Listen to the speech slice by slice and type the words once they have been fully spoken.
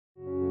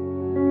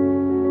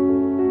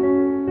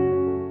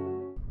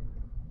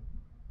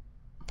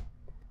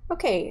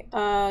Okay,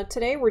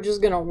 today we're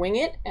just gonna wing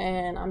it,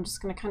 and I'm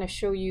just gonna kind of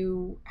show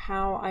you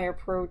how I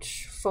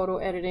approach photo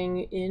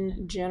editing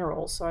in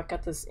general. So I've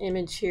got this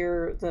image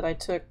here that I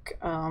took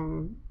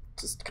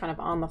just kind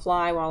of on the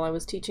fly while I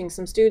was teaching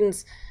some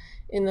students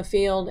in the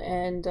field,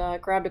 and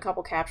grabbed a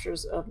couple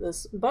captures of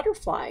this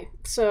butterfly.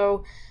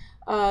 So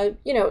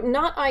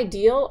not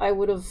ideal. I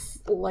would have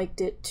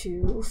liked it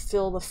to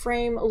fill the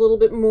frame a little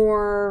bit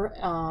more.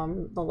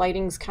 The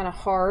lighting's kind of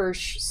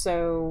harsh,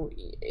 so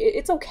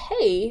it's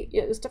okay.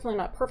 It's definitely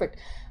not perfect,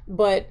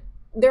 but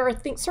there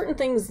are certain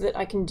things that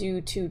I can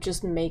do to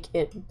just make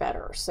it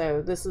better.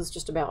 So this is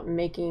just about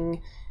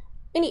making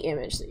any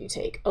image that you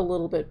take a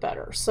little bit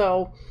better.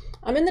 So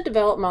I'm in the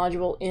Develop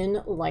module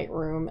in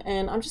Lightroom,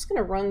 and I'm just going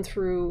to run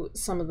through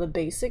some of the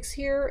basics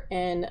here.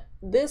 And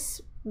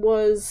this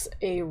was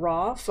a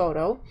raw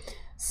photo,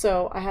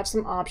 so I have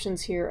some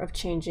options here of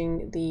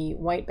changing the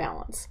white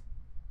balance.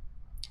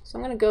 So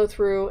I'm going to go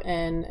through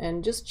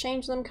and just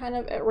change them kind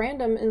of at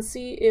random and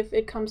see if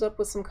it comes up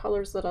with some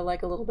colors that I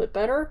like a little bit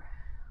better.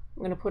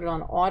 I'm going to put it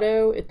on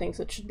auto. It thinks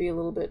it should be a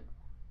little bit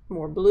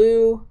more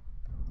blue.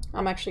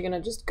 I'm actually going to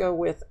just go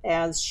with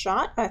as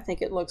shot. I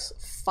think it looks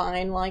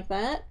fine like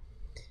that.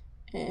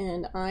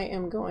 And I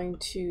am going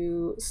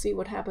to see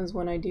what happens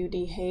when I do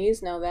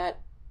dehaze. Now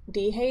that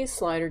dehaze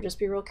slider, just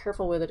be real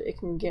careful with it. It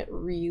can get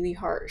really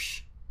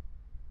harsh.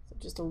 So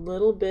just a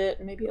little bit,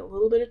 maybe a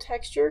little bit of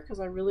texture, because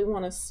I really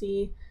want to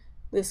see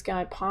this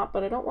guy pop,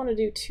 but I don't want to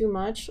do too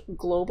much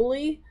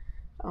globally.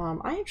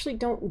 I actually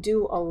don't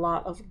do a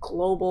lot of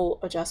global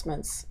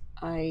adjustments.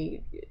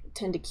 I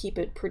tend to keep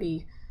it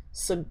pretty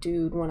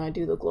subdued when I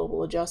do the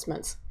global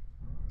adjustments.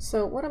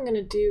 So what I'm going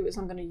to do is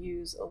I'm going to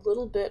use a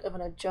little bit of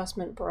an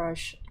adjustment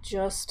brush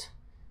just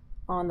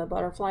on the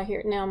butterfly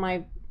here. Now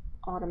my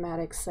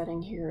automatic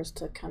setting here is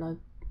to kind of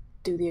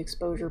do the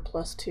exposure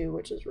 +2,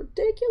 which is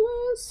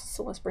ridiculous.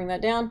 So let's bring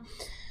that down.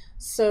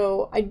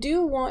 So I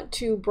do want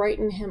to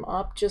brighten him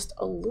up just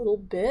a little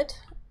bit,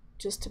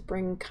 just to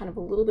bring kind of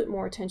a little bit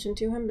more attention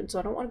to him. So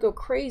I don't want to go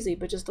crazy,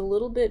 but just a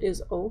little bit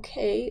is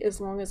okay as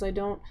long as I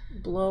don't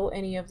blow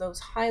any of those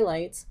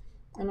highlights.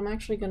 And I'm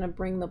actually going to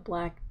bring the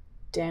black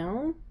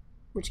down,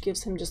 which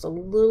gives him just a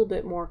little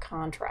bit more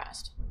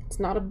contrast. It's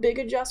not a big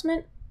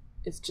adjustment,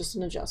 it's just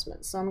an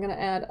adjustment. So I'm going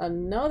to add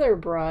another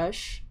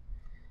brush,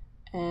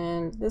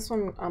 and this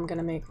one I'm going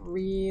to make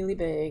really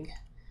big,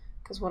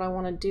 because what I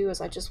want to do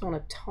is I just want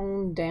to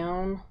tone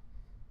down.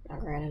 Now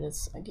granted,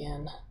 it's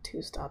again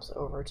 2 stops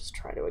over, just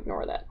try to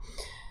ignore that.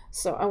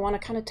 So I want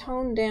to kind of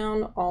tone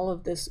down all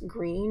of this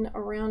green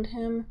around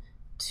him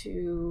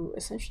to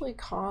essentially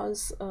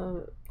cause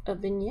a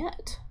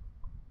vignette.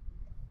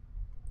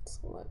 So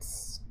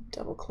let's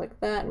double click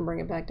that and bring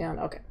it back down.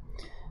 Okay,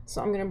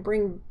 so I'm going to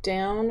bring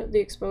down the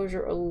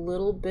exposure a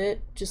little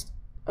bit, just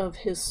of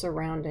his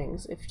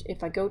surroundings.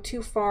 If I go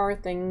too far,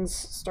 things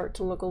start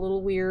to look a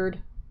little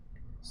weird.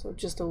 So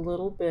just a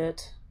little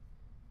bit,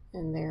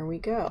 and there we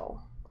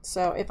go.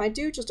 So if I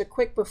do just a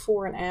quick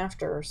before and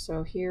after,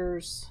 so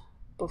here's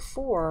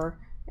before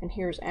and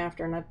here's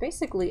after, and I've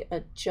basically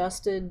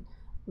adjusted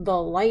the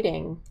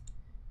lighting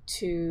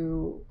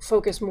to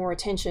focus more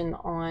attention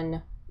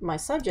on my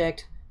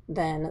subject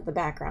than the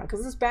background,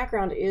 because this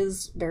background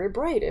is very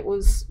bright. It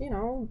was,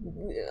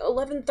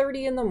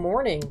 11:30 in the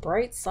morning,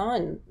 bright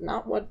sun,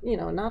 not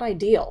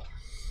ideal.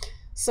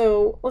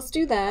 So let's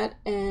do that,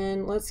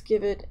 and let's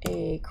give it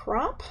a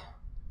crop,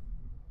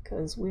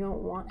 because we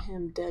don't want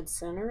him dead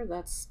center.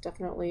 That's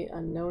definitely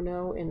a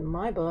no-no in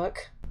my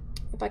book.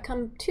 If I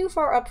come too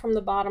far up from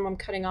the bottom, I'm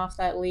cutting off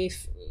that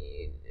leaf.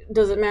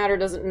 Does it matter?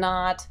 Does it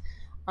not?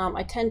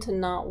 I tend to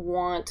not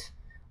want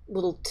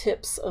little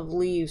tips of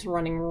leaves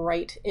running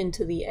right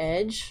into the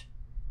edge.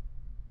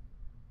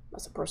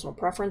 That's a personal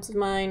preference of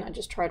mine. I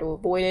just try to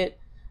avoid it.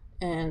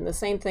 And the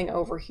same thing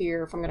over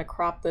here. If I'm going to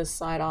crop this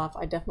side off,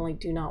 I definitely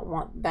do not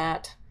want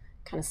that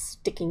kind of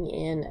sticking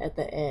in at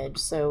the edge.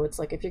 So it's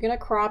like, if you're going to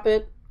crop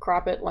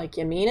it like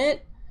you mean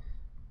it,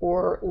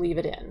 or leave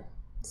it in.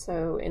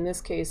 So in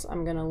this case,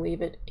 I'm going to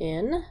leave it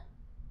in.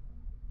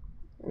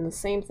 And the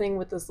same thing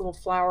with this little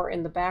flower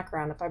in the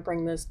background. If I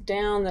bring this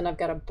down, then I've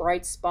got a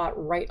bright spot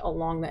right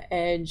along the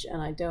edge,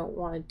 and I don't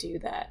want to do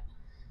that.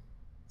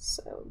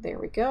 So there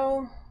we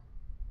go.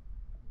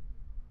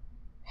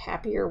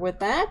 Happier with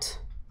that.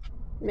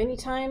 Many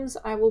times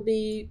I will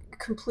be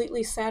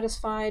completely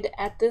satisfied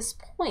at this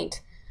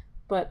point,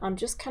 but I'm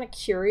just kind of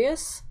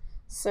curious.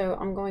 So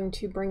I'm going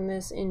to bring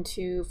this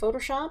into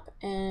Photoshop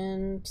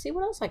and see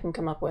what else I can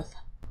come up with.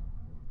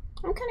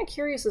 I'm kind of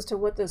curious as to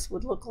what this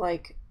would look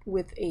like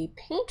with a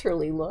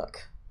painterly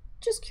look.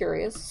 Just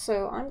curious.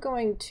 So I'm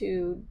going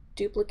to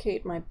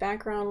duplicate my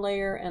background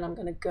layer, and I'm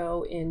going to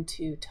go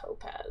into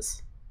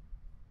Topaz.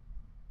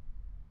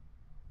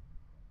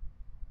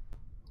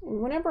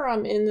 Whenever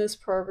I'm in this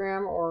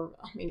program, or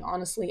I mean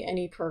honestly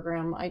any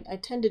program, I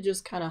tend to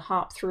just kind of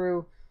hop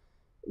through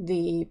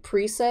the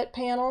preset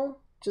panel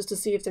just to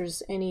see if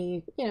there's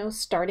any,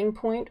 starting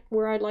point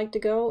where I'd like to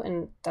go,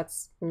 and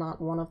that's not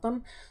one of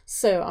them.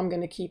 So I'm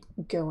going to keep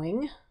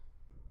going.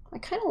 I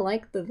kind of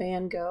like the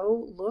Van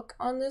Gogh look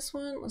on this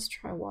one. Let's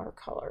try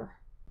watercolor.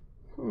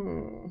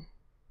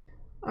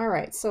 All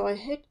right, so I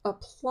hit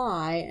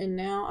apply, and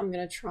now I'm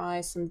going to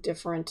try some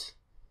different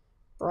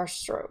brush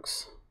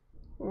strokes.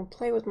 I'm going to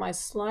play with my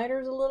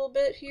sliders a little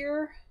bit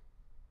here.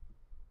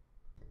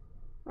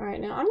 All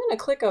right, now I'm going to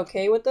click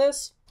OK with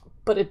this,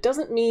 but it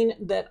doesn't mean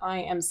that I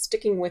am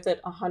sticking with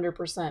it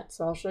 100%.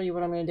 So I'll show you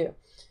what I'm going to do.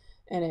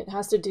 And it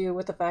has to do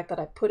with the fact that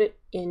I put it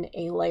in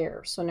a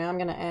layer. So now I'm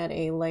going to add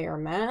a layer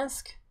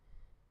mask,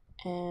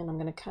 and I'm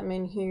going to come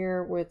in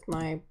here with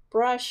my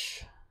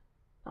brush,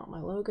 not my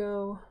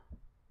logo.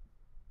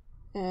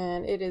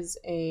 And it is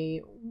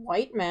a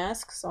white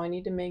mask, so I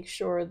need to make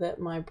sure that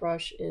my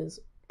brush is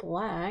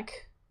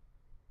black.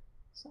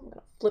 So I'm going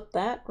to flip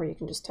that, or you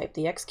can just type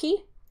the X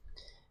key.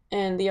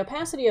 And the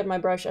opacity of my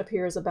brush up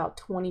here is about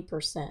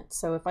 20%.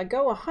 So if I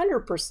go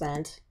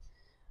 100%,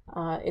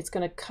 it's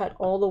going to cut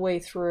all the way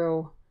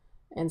through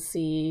and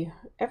see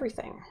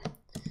everything.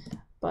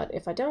 But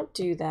if I don't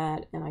do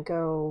that and I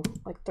go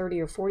like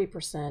 30 or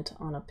 40%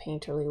 on a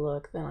painterly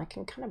look, then I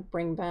can kind of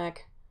bring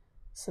back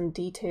some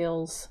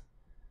details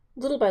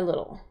little by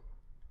little.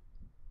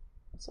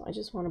 So I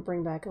just want to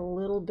bring back a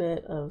little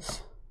bit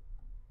of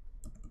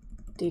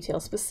detail,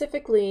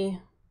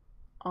 specifically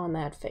on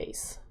that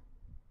face,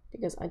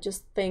 because I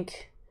just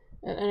think,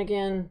 and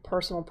again,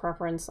 personal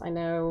preference, I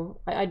know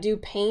I do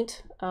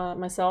paint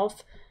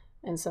myself,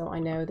 and so I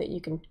know that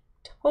you can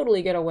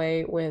totally get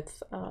away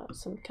with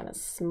some kind of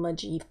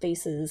smudgy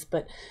faces,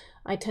 but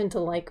I tend to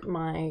like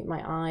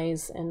my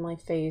eyes and my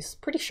face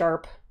pretty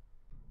sharp.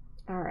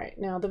 All right,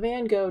 now the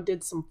Van Gogh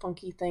did some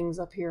funky things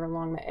up here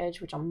along the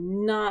edge, which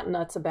I'm not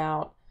nuts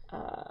about.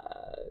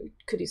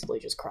 Could easily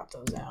just crop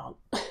those out.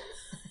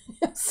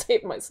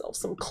 Save myself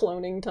some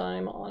cloning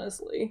time,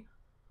 honestly.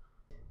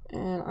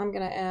 And I'm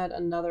gonna add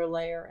another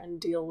layer and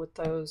deal with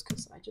those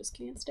because I just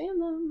can't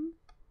stand them.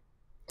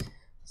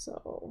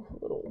 So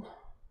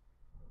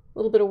a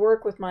little bit of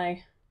work with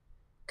my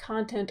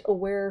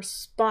content-aware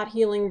spot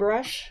healing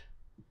brush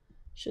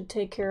should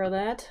take care of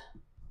that.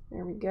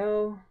 There we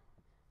go.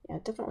 Yeah, I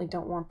definitely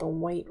don't want the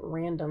white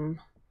random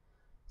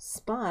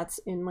spots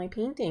in my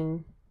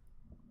painting.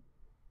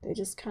 They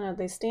just kind of,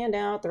 they stand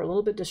out. They're a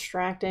little bit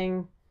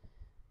distracting,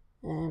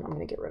 and I'm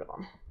gonna get rid of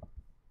them.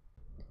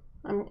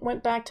 I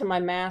went back to my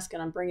mask,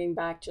 and I'm bringing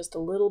back just a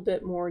little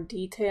bit more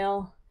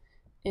detail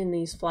in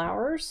these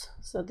flowers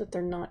so that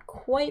they're not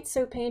quite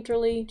so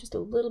painterly, just a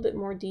little bit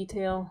more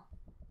detail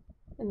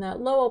in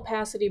that low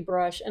opacity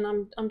brush.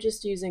 And I'm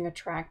just using a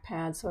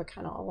trackpad, so it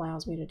kind of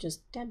allows me to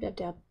just dab, dab,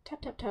 dab,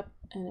 tap, tap, tap,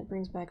 and it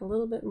brings back a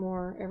little bit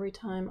more every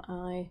time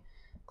I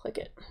click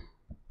it.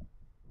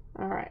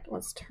 All right,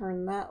 let's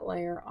turn that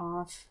layer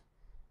off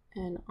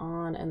and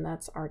on, and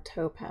that's our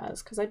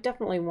topaz, because I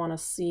definitely want to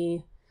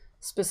see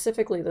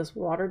specifically this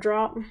water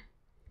drop.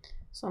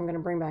 So I'm going to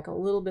bring back a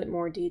little bit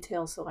more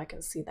detail so I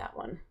can see that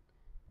one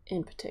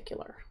in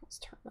particular. Let's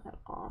turn that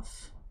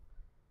off.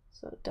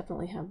 So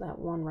definitely have that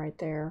one right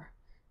there.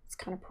 It's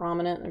kind of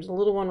prominent. There's a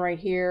little one right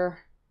here.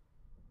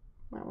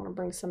 Might want to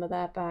bring some of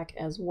that back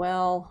as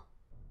well.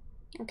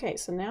 Okay,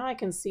 so now I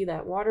can see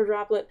that water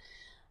droplet,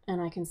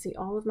 and I can see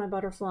all of my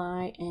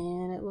butterfly,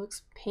 and it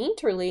looks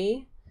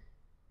painterly,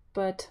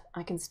 but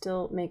I can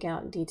still make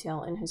out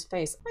detail in his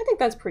face. I think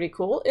that's pretty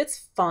cool.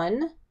 It's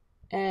fun.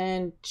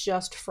 And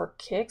just for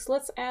kicks,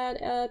 let's add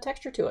a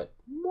texture to it.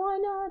 Why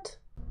not?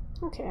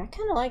 Okay, I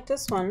kind of like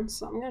this one,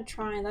 so I'm going to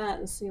try that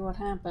and see what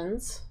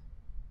happens.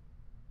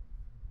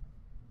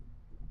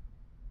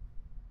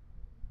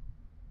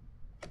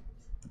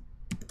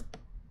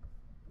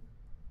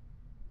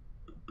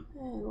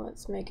 And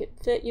let's make it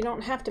fit. You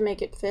don't have to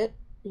make it fit.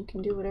 You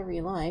can do whatever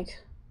you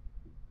like,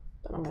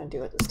 but I'm going to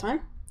do it this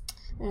time.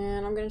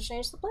 And I'm going to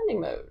change the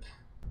blending mode.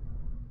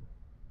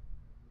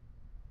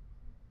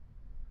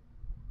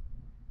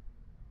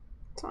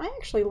 So I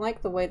actually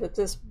like the way that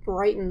this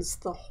brightens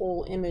the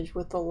whole image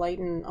with the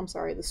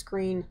the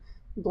screen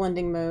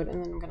blending mode,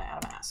 and then I'm going to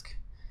add a mask.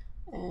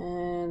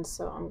 And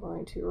so I'm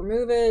going to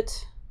remove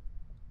it.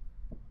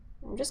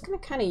 I'm just going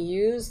to kind of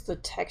use the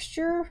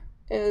texture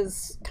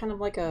as kind of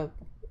like a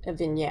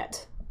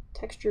vignette,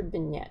 textured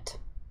vignette.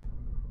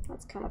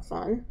 That's kind of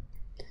fun.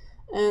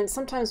 And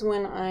sometimes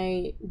when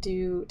I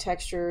do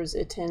textures,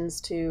 it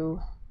tends to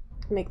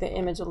make the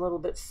image a little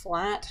bit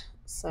flat.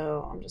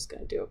 So I'm just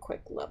going to do a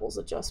quick levels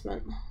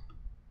adjustment.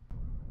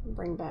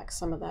 Bring back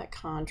some of that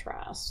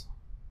contrast.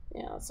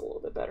 Yeah, that's a little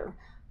bit better.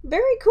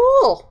 Very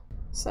cool!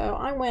 So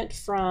I went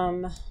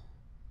from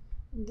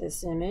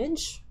this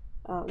image,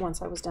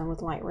 once I was done with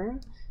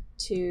Lightroom,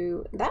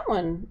 to that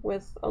one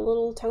with a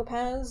little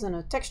topaz and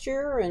a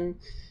texture. And,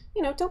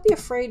 you know, don't be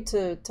afraid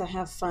to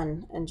have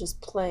fun and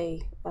just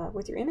play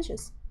with your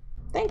images.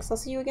 Thanks, I'll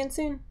see you again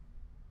soon.